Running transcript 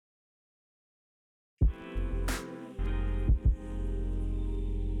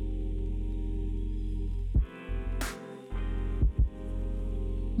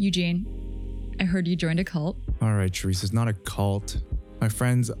Eugene, I heard you joined a cult. All right, Teresa, it's not a cult. My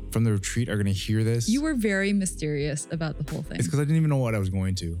friends from the retreat are going to hear this. You were very mysterious about the whole thing. It's because I didn't even know what I was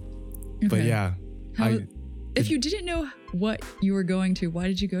going to. Okay. But yeah. If you didn't know what you were going to, why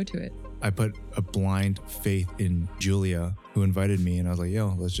did you go to it? I put a blind faith in Julia, who invited me, and I was like,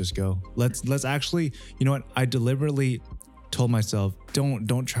 yo, let's just go. Let's actually, you know what? I deliberately told myself,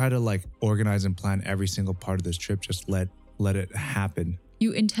 don't try to like organize and plan every single part of this trip. Just let it happen.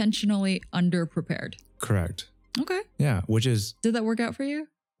 You intentionally underprepared. Correct. Okay. Yeah, which is... Did that work out for you?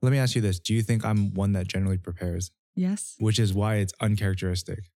 Let me ask you this. Do you think I'm one that generally prepares? Yes. Which is why it's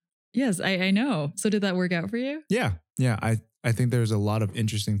uncharacteristic. Yes, I know. So did that work out for you? Yeah. I think there's a lot of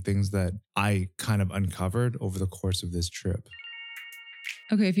interesting things that I kind of uncovered over the course of this trip.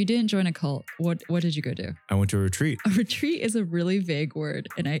 Okay, if you didn't join a cult, what did you go do? I went to a retreat. A retreat is a really vague word.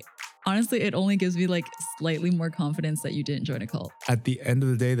 And honestly, it only gives me like slightly more confidence that you didn't join a cult. At the end of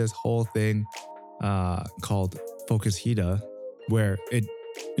the day, this whole thing called Focus Hida, where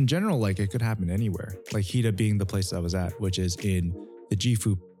in general, like it could happen anywhere. Like Hida being the place I was at, which is in the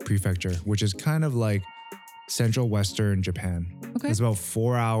Gifu prefecture, which is kind of like central western Japan. Okay. It's about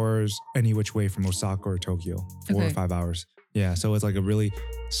 4 hours any which way from Osaka or Tokyo, 4 or 5 hours. Yeah, so it's like a really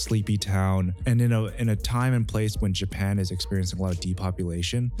sleepy town. And in a time and place when Japan is experiencing a lot of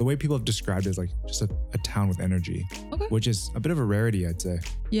depopulation, the way people have described it is like just a town with energy, okay, which is a bit of a rarity, I'd say.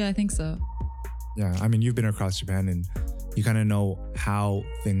 Yeah, I think so. Yeah, I mean, you've been across Japan and you kind of know how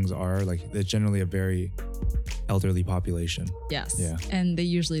things are. Like, it's generally a very elderly population. Yes. Yeah. And they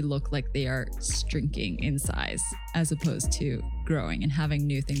usually look like they are shrinking in size as opposed to growing and having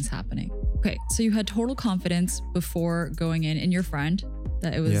new things happening. Okay, so you had total confidence before going in your friend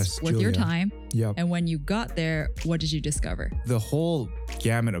that it was worth your time. Yep. And when you got there, what did you discover? The whole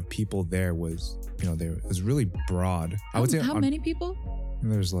gamut of people there was, it was really broad. I would say how many people?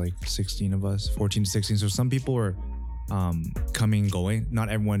 There's like 16 of us, 14 to 16. So some people were coming, going. Not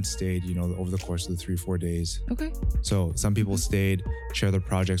everyone stayed, over the course of the 3-4 days. Okay. So some people stayed, share their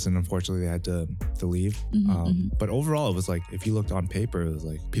projects, and unfortunately they had to leave. But overall, it was like, if you looked on paper, it was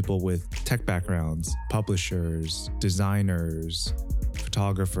like people with tech backgrounds, publishers, designers,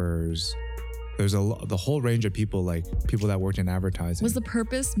 photographers. There's the whole range of people, like people that worked in advertising. Was the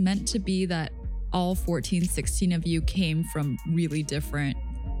purpose meant to be that all 14, 16 of you came from really different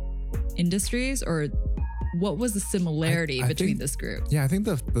industries, or what was the similarity between this group? Yeah, I think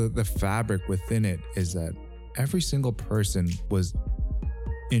the fabric within it is that every single person was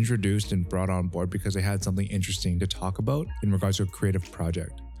introduced and brought on board because they had something interesting to talk about in regards to a creative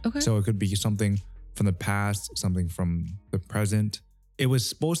project. Okay. So it could be something from the past, something from the present. It was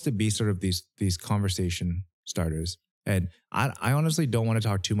supposed to be sort of these conversation starters. And I honestly don't want to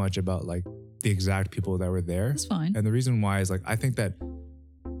talk too much about like the exact people that were there. That's fine. And the reason why is like, I think that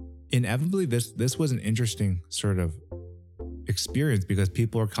inevitably this was an interesting sort of experience because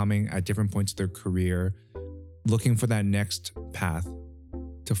people are coming at different points of their career, looking for that next path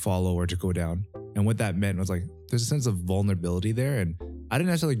to follow or to go down. And what that meant was like, there's a sense of vulnerability there. And I didn't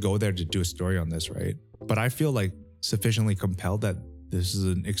necessarily go there to do a story on this, right? But I feel like sufficiently compelled that this is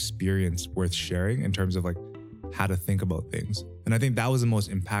an experience worth sharing in terms of like how to think about things. And I think that was the most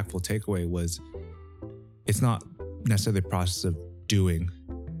impactful takeaway was it's not necessarily the process of doing,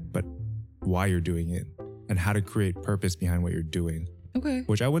 but why you're doing it and how to create purpose behind what you're doing. Okay.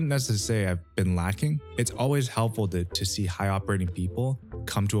 Which I wouldn't necessarily say I've been lacking. It's always helpful to see high operating people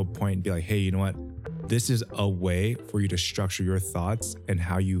come to a point and be like, hey, you know what? This is a way for you to structure your thoughts and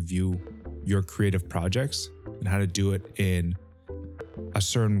how you view your creative projects and how to do it in a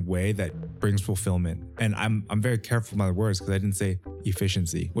certain way that brings fulfillment. And I'm very careful with my words because I didn't say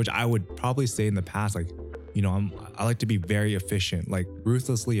efficiency, which I would probably say in the past, like, I like to be very efficient, like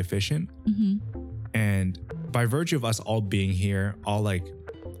ruthlessly efficient. And by virtue of us all being here, all like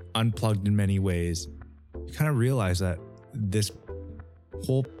unplugged in many ways, you kind of realize that this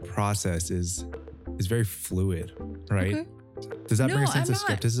whole process is very fluid, right? Okay. Does that bring a sense of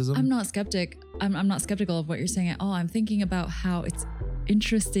skepticism? I'm not skeptic. I'm not skeptical of what you're saying at all. I'm thinking about how it's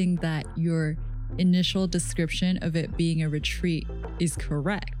interesting that your initial description of it being a retreat is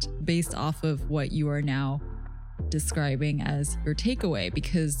correct based off of what you are now describing as your takeaway,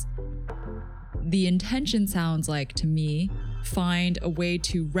 because the intention sounds like to me, find a way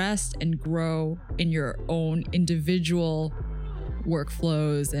to rest and grow in your own individual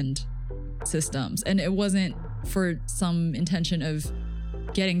workflows and systems. And it wasn't for some intention of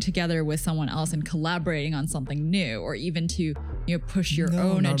getting together with someone else and collaborating on something new, or even to push your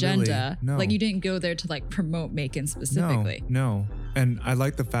own agenda. Really. No. Like you didn't go there to like promote Macon specifically. No. And I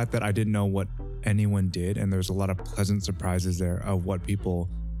like the fact that I didn't know what anyone did, and there's a lot of pleasant surprises there of what people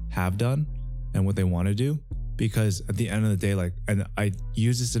have done and what they want to do. Because at the end of the day, like, and I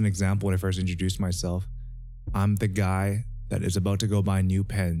use this as an example when I first introduced myself, I'm the guy that is about to go buy new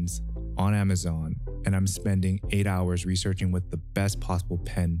pens on Amazon, and I'm spending 8 hours researching what the best possible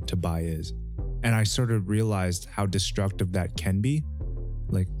pen to buy is. And I sort of realized how destructive that can be.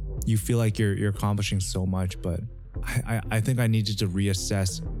 Like, you feel like you're accomplishing so much, but I think I needed to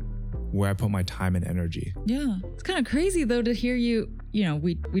reassess where I put my time and energy. Yeah. It's kind of crazy though to hear you,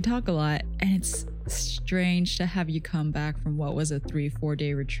 we talk a lot, and it's strange to have you come back from what was a 3-4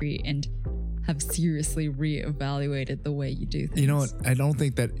 day retreat and have seriously reevaluated the way you do things. You know what? I don't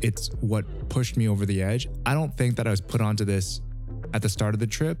think that it's what pushed me over the edge. I don't think that I was put onto this at the start of the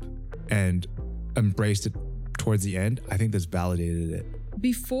trip and embraced it towards the end. I think this validated it.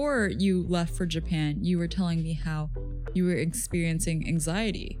 Before you left for Japan, you were telling me how you were experiencing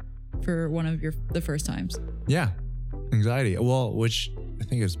anxiety for one of the first times. Yeah, anxiety. Well, which I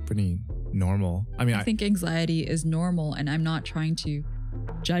think is pretty normal. I mean, I think anxiety is normal, and I'm not trying to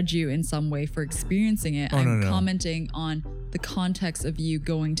judge you in some way for experiencing it. I'm commenting on the context of you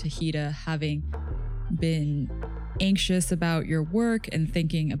going to HITA, having been anxious about your work and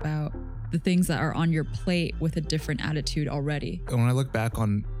thinking about the things that are on your plate with a different attitude already. When I look back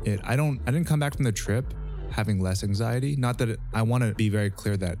on it, I didn't come back from the trip having less anxiety. Not that I want to be very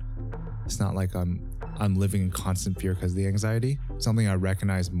clear that it's not like I'm living in constant fear because of the anxiety. Something I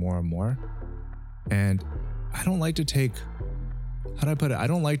recognize more and more. And I don't like to take, how do I put it? I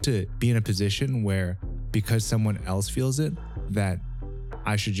don't like to be in a position where because someone else feels it, that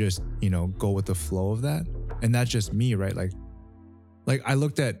I should just, go with the flow of that. And that's just me, right? Like I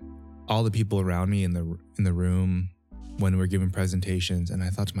looked at all the people around me in the room when we're giving presentations, and I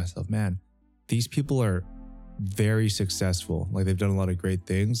thought to myself, man, these people are very successful. Like, they've done a lot of great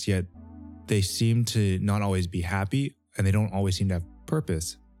things, yet they seem to not always be happy, and they don't always seem to have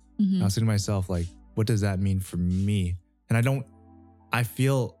purpose. Mm-hmm. I was thinking to myself, like, what does that mean for me? And I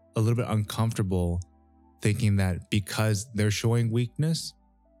feel a little bit uncomfortable thinking that because they're showing weakness,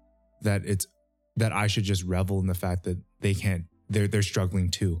 that I should just revel in the fact that they're struggling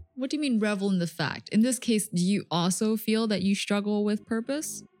too. What do you mean revel in the fact? In this case, do you also feel that you struggle with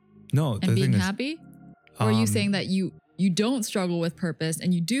purpose? No. And being happy? Or are you saying that you don't struggle with purpose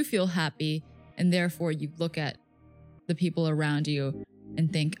and you do feel happy, and therefore you look at the people around you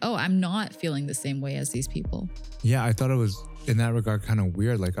and think, oh, I'm not feeling the same way as these people? Yeah, I thought it was, in that regard, kind of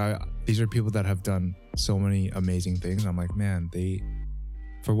weird. Like, these are people that have done so many amazing things. I'm like, man,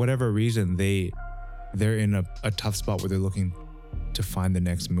 for whatever reason, they're in a tough spot where they're looking to find the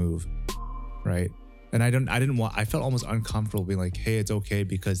next move, right? And I felt almost uncomfortable being like, hey, it's okay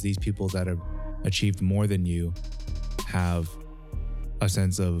because these people that have achieved more than you have a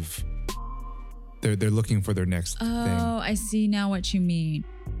sense of they're looking for their next thing. Oh, I see now what you mean.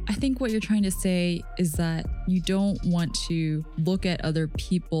 I think what you're trying to say is that you don't want to look at other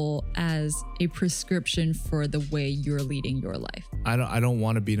people as a prescription for the way you're leading your life. I don't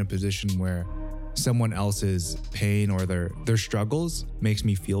want to be in a position where someone else's pain or their struggles makes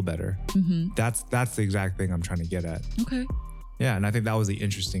me feel better. Mm-hmm. That's the exact thing I'm trying to get at. Okay. Yeah, and I think that was the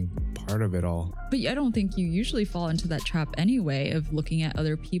interesting part of it all. But I don't think you usually fall into that trap anyway of looking at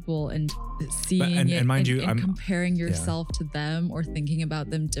other people and seeing and comparing yourself to them or thinking about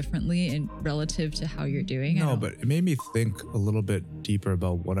them differently and relative to how you're doing. No, but it made me think a little bit deeper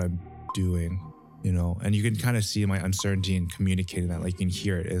about what I'm doing, and you can kind of see my uncertainty in communicating that. Like, you can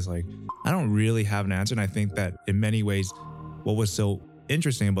hear it. It's like, I don't really have an answer. And I think that in many ways, what was so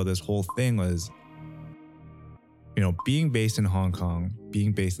interesting about this whole thing was, being based in Hong Kong,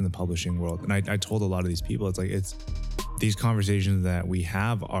 being based in the publishing world. And I told a lot of these people, it's these conversations that we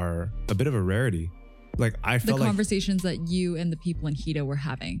have are a bit of a rarity. Like, I felt the conversations that you and the people in HITA were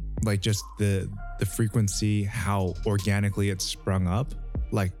having. Like, just the frequency, how organically it sprung up.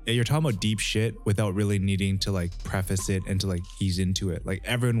 Like, you're talking about deep shit without really needing to like preface it and to like ease into it. Like,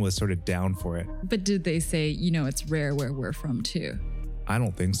 everyone was sort of down for it. But did they say, it's rare where we're from too? I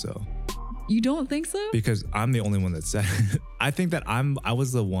don't think so. You don't think so? Because I'm the only one that said it. I think that I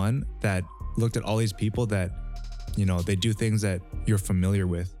was the one that looked at all these people that, they do things that you're familiar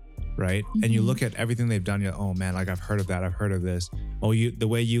with, right? Mm-hmm. And you look at everything they've done, you're like, oh man, like I've heard of that, I've heard of this. Oh, the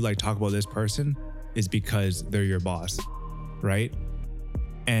way you like talk about this person is because they're your boss, right?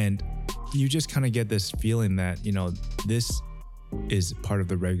 And you just kind of get this feeling that, this is part of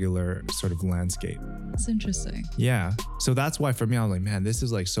the regular sort of landscape. That's interesting. Yeah. So that's why for me, I was like, man, this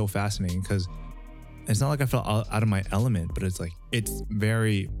is like so fascinating because it's not like I felt out of my element, but it's like, it's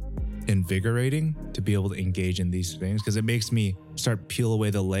very invigorating to be able to engage in these things because it makes me start peel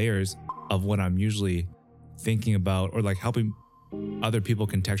away the layers of what I'm usually thinking about or like helping other people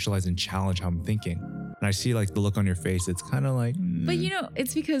contextualize and challenge how I'm thinking. And I see like the look on your face. It's kind of like, But you know,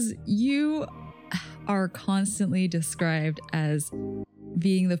 it's because you are constantly described as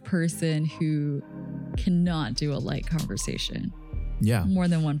being the person who cannot do a light conversation. yeah, More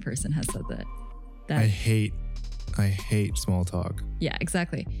than one person has said that. I hate small talk. Yeah,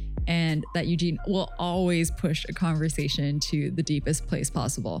 exactly. And that Eugene will always push a conversation to the deepest place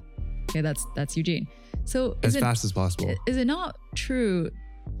possible. Okay, that's Eugene. So As fast as possible. is it not true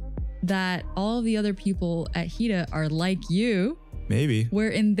that all of the other people at HITA are like you, Maybe. where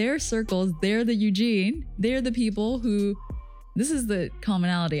in their circles, they're the Eugene, they're the people who, this is the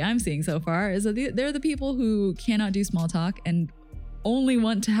commonality I'm seeing so far, is that they're the people who cannot do small talk and only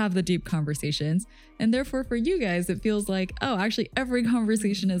want to have the deep conversations. And therefore for you guys, it feels like, oh, actually every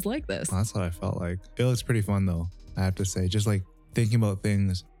conversation is like this. That's what I felt like. It was pretty fun though, I have to say. Just like thinking about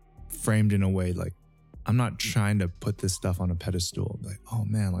things framed in a way like, I'm not trying to put this stuff on a pedestal. Like, oh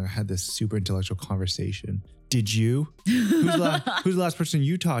man, like I had this super intellectual conversation. Did you? Who's the last person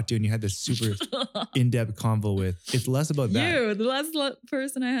you talked to and you had this super in-depth convo with? It's less about that. You, the last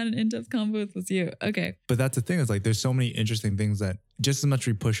person I had an in-depth convo with was you. Okay. But that's the thing, is like there's so many interesting things that just as much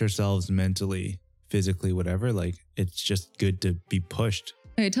we push ourselves mentally, physically, whatever, like it's just good to be pushed.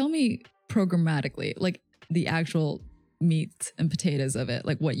 Okay, tell me programmatically, like the actual meats and potatoes of it,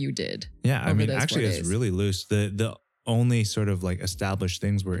 like what you did. Yeah, I over mean, those 4 actually, it's days. really loose. The only sort of like established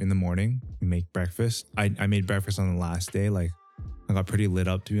things were in the morning, we make breakfast. I made breakfast on the last day. Like I got pretty lit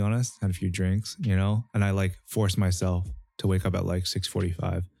up, to be honest, had a few drinks, you know, and I like forced myself to wake up at like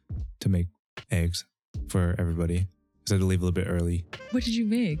 6:45 to make eggs for everybody. So I had to leave a little bit early. What did you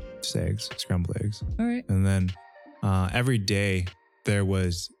make? Just eggs, scrambled eggs. All right. And then every day there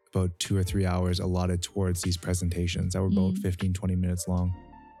was about 2 or 3 hours allotted towards these presentations that were about 15, 20 minutes long.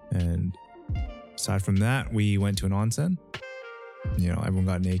 And aside from that, we went to an onsen. You know, everyone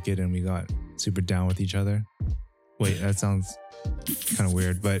got naked and we got super down with each other. Wait, that sounds kind of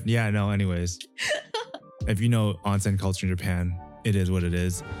weird. But yeah, no, anyways. If you know onsen culture in Japan, it is what it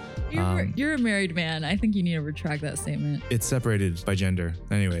is. You're a married man. I think you need to retract that statement. It's separated by gender.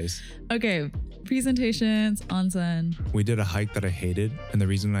 Anyways. Okay. Presentations, onsen. We did a hike that I hated. And the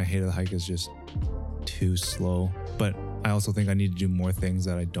reason I hated the hike is just too slow. But I also think I need to do more things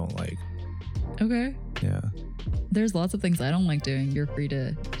that I don't like. Okay. Yeah. There's lots of things I don't like doing. You're free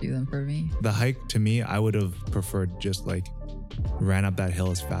to do them for me. The hike, to me, I would have preferred just like ran up that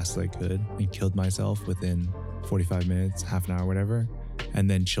hill as fast as I could and killed myself within 45 minutes, half an hour, whatever, and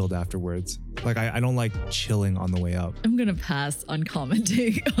then chilled afterwards. Like I don't like chilling on the way up. I'm going to pass on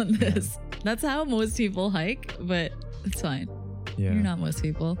commenting on this. That's how most people hike, but it's fine. Yeah. You're not most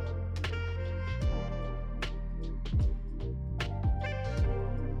people.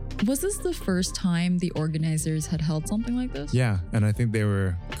 Was this the first time the organizers had held something like this? Yeah. And I think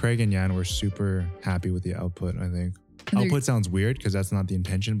Craig and Jan were super happy with the output, I think. And Output sounds weird because that's not the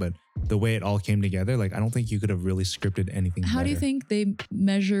intention, but the way it all came together, like I don't think you could have really scripted anything How better. do you think they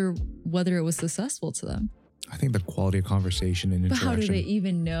measure whether it was successful to them? I think the quality of conversation and But interaction. how do they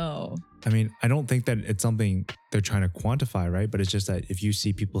even know? I mean, I don't think that it's something they're trying to quantify, right? But it's just that if you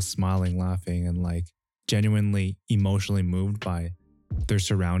see people smiling, laughing, and like genuinely emotionally moved by their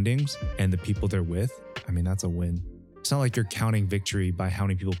surroundings and the people they're with, I mean, that's a win. It's not like you're counting victory by how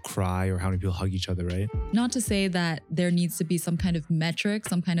many people cry or how many people hug each other, right? Not to say that there needs to be some kind of metric,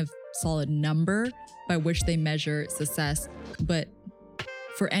 some kind of solid number by which they measure success, but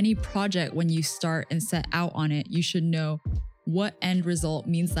for any project, when you start and set out on it, you should know what end result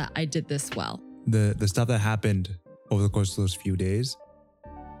means that I did this well. The stuff that happened over the course of those few days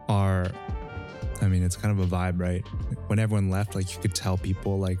are, I mean, it's kind of a vibe, right? When everyone left, like you could tell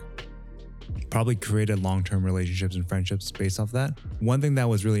people like probably created long-term relationships and friendships based off that. One thing that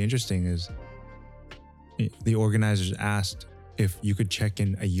was really interesting is the organizers asked if you could check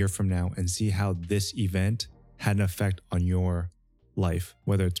in a year from now and see how this event had an effect on your life,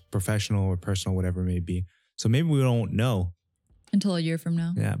 whether it's professional or personal, whatever it may be. So maybe we don't know Until a year from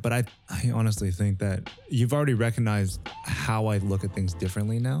now. yeah, but I honestly think that you've already recognized how I look at things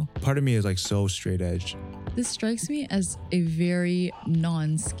differently now. Part of me is like so straight edge, This strikes me as a very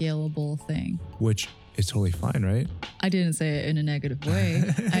non-scalable thing. which is totally fine, right? I didn't say it in a negative way.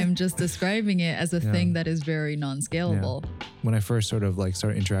 I'm just describing it as a thing that is very non-scalable. When I first sort of like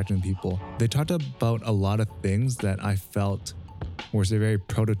started interacting with people, they talked about a lot of things that I felt was a very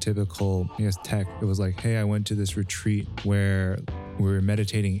prototypical, I guess, tech. It was like, hey, I went to this retreat where we were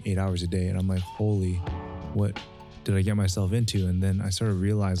meditating 8 hours a day. And I'm like, holy, what did I get myself into? And then I sort of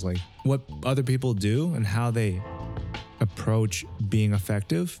realized like what other people do and how they approach being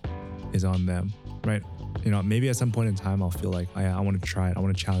effective is on them, right? you know, maybe at some point in time, I'll feel like I want to try it. I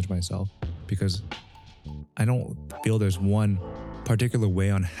want to challenge myself because I don't feel there's one particular way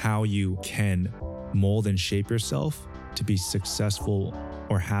on how you can mold and shape yourself to be successful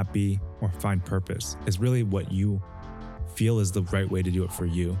or happy or find purpose. It's really what you feel is the right way to do it for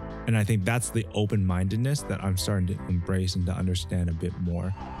you. And I think that's the open-mindedness that I'm starting to embrace and to understand a bit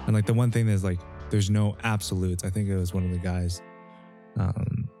more. And like the one thing is like, there's no absolutes. I think it was one of the guys,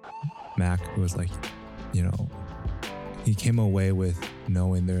 Mac, who was like, you know, he came away with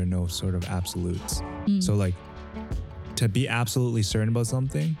knowing there are no sort of absolutes. So like to be absolutely certain about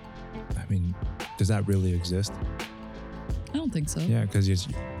something, I mean, does that really exist? I don't think so. Yeah, because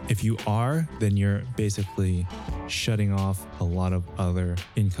if you are, then you're basically shutting off a lot of other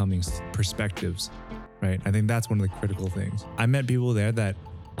incoming perspectives, right? I think that's one of the critical things. I met people there that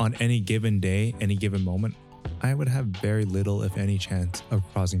on any given day, any given moment, I would have very little, if any, chance of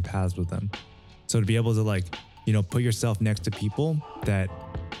crossing paths with them. So to be able to like, you know, put yourself next to people that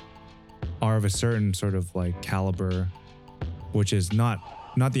are of a certain sort of like caliber, which is not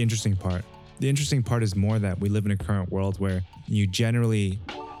the interesting part. The interesting part is more that we live in a current world where you generally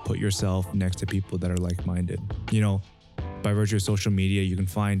put yourself next to people that are like-minded. You know, by virtue of social media, you can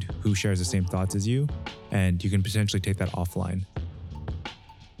find who shares the same thoughts as you, and you can potentially take that offline.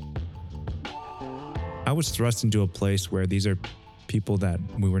 I was thrust into a place where these are people that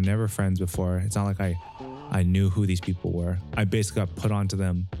we were never friends before. It's not like I knew who these people were. I basically got put onto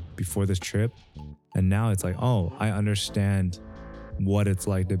them before this trip, and now it's like, oh, I understand what it's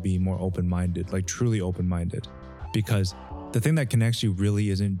like to be more open-minded, like truly open-minded. Because the thing that connects you really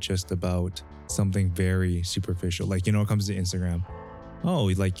isn't just about something very superficial. Like, you know, it comes to Instagram. Oh,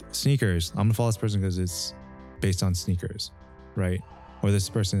 like sneakers. I'm gonna follow this person because it's based on sneakers, right? Or this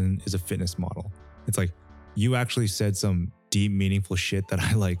person is a fitness model. It's like, you actually said some deep, meaningful shit that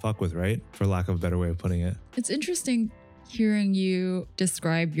I like fuck with, right? For lack of a better way of putting it. It's interesting hearing you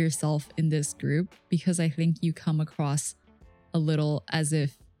describe yourself in this group because I think you come across a little as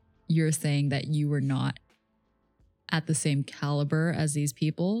if you're saying that you were not at the same caliber as these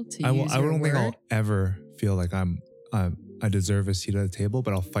people. I don't think I'll ever feel like I deserve a seat at the table,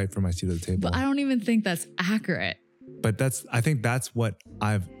 but I'll fight for my seat at the table. But I don't even think that's accurate. But I think that's what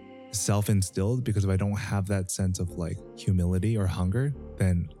I've self-instilled, because if I don't have that sense of like humility or hunger,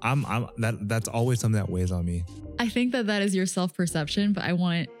 then that's always something that weighs on me. I think that is your self-perception, but I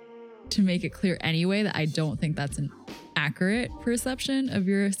want to make it clear anyway that I don't think that's an accurate perception of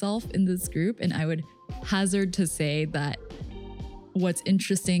yourself in this group. And I would hazard to say that what's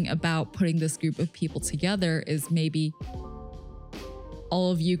interesting about putting this group of people together is maybe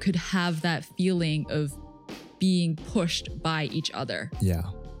all of you could have that feeling of being pushed by each other. Yeah.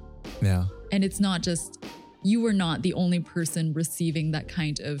 Yeah. And it's not just, you were not the only person receiving that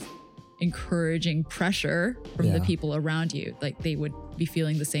kind of encouraging pressure from the people around you. Like they would be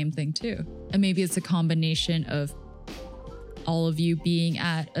feeling the same thing too. And maybe it's a combination of all of you being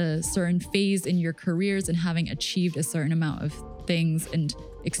at a certain phase in your careers and having achieved a certain amount of things and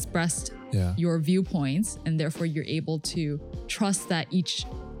expressed your viewpoints. And therefore you're able to trust that each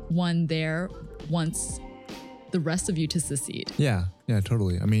one there wants the rest of you to succeed. Yeah,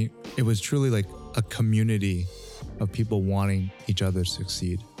 totally. I mean, it was truly like a community of people wanting each other to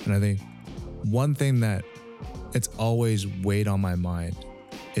succeed. And I think one thing that it's always weighed on my mind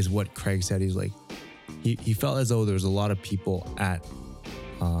is what Craig said. He's like, he felt as though there was a lot of people at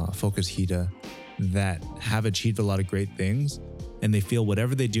Focus HEDA that have achieved a lot of great things, and they feel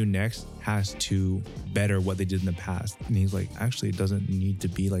whatever they do next has to better what they did in the past. And he's like, actually, it doesn't need to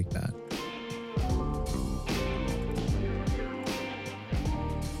be like that.